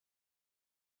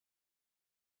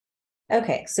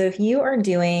Okay, so if you are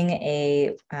doing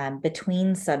a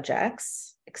between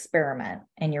subjects experiment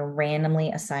and you're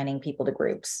randomly assigning people to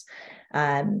groups,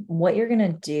 what you're going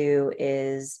to do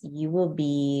is you will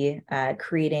be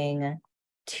creating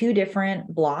two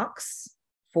different blocks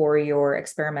for your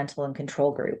experimental and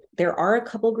control group. There are a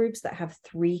couple groups that have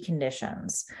 3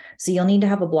 conditions. So you'll need to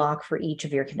have a block for each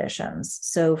of your conditions.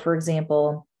 So for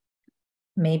example,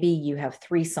 maybe you have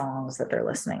 3 songs that they're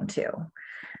listening to.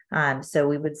 So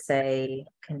we would say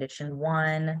condition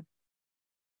 1,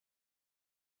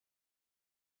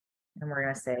 and we're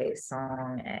going to say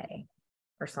song A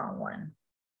or song 1.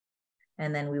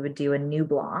 And then we would do a new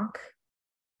block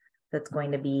that's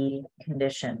going to be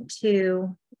condition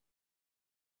 2,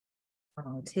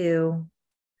 song 2,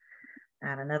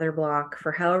 add another block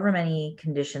for however many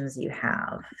conditions you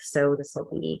have. So this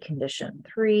will be condition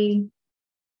 3,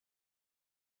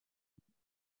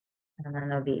 and then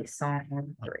there'll be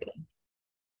song 3.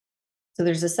 So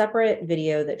there's a separate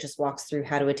video that just walks through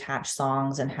how to attach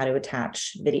songs and how to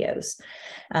attach videos.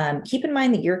 Keep in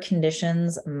mind that your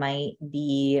conditions might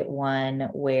be one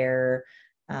where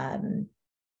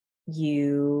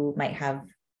you might have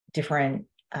different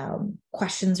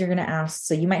questions you're going to ask.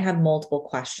 So you might have multiple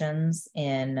questions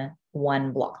in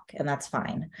one block, and that's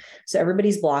fine. So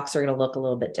everybody's blocks are going to look a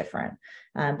little bit different.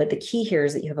 But the key here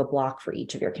is that you have a block for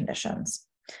each of your conditions.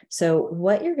 So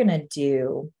what you're going to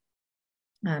do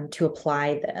to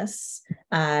apply this,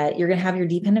 you're going to have your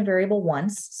dependent variable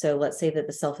once. So let's say that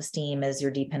the self-esteem is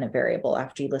your dependent variable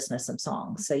after you listen to some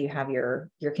songs. So you have your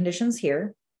conditions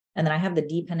here, and then I have the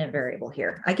dependent variable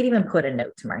here. I could even put a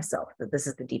note to myself that this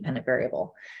is the dependent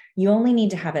variable. You only need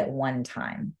to have it one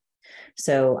time.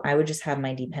 So I would just have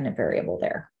my dependent variable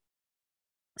there.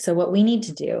 So what we need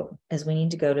to do is we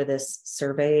need to go to this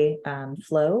survey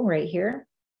flow right here.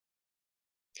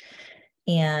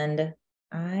 And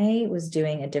I was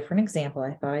doing a different example.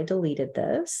 I thought I deleted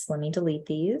this. Let me delete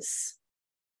these.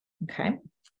 Okay.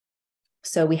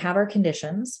 So we have our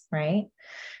conditions, right?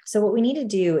 So what we need to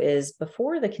do is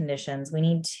before the conditions, we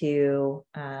need to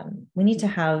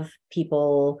have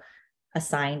people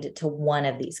assigned to one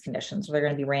of these conditions. They're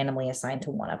going to be randomly assigned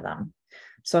to one of them.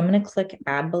 So I'm going to click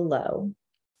add below,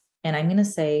 and I'm going to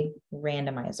say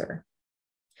randomizer.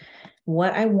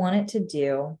 What I want it to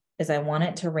do is I want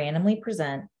it to randomly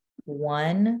present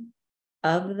one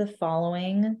of the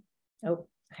following. Oh,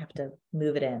 I have to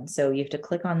move it in. So you have to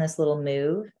click on this little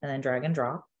move and then drag and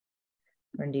drop.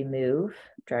 We're going to do move,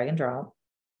 drag and drop,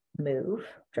 move,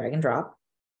 drag and drop.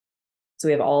 So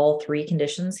we have all 3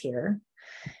 conditions here.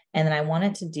 And then I want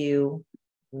it to do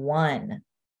one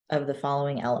of the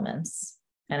following elements,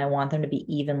 and I want them to be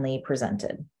evenly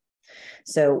presented.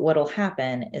 So what'll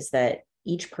happen is that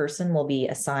each person will be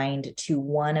assigned to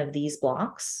one of these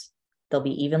blocks. They'll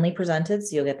be evenly presented,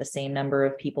 so you'll get the same number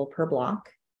of people per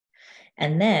block.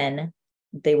 And then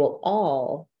they will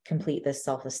all complete this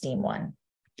self-esteem one.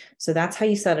 So that's how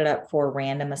you set it up for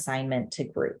random assignment to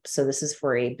groups. So this is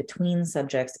for a between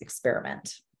subjects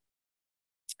experiment.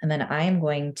 And then I am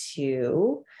going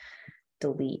to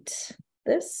delete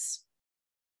this.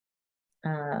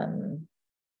 Actually,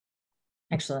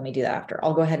 let me do that after.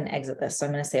 I'll go ahead and exit this. So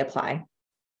I'm going to say apply.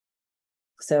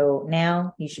 So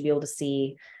now you should be able to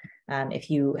see if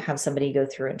you have somebody go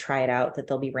through and try it out, that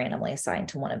they'll be randomly assigned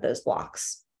to one of those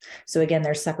blocks. So again,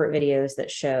 there's separate videos that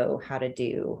show how to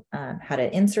do, how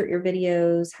to insert your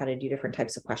videos, how to do different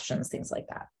types of questions, things like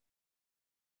that.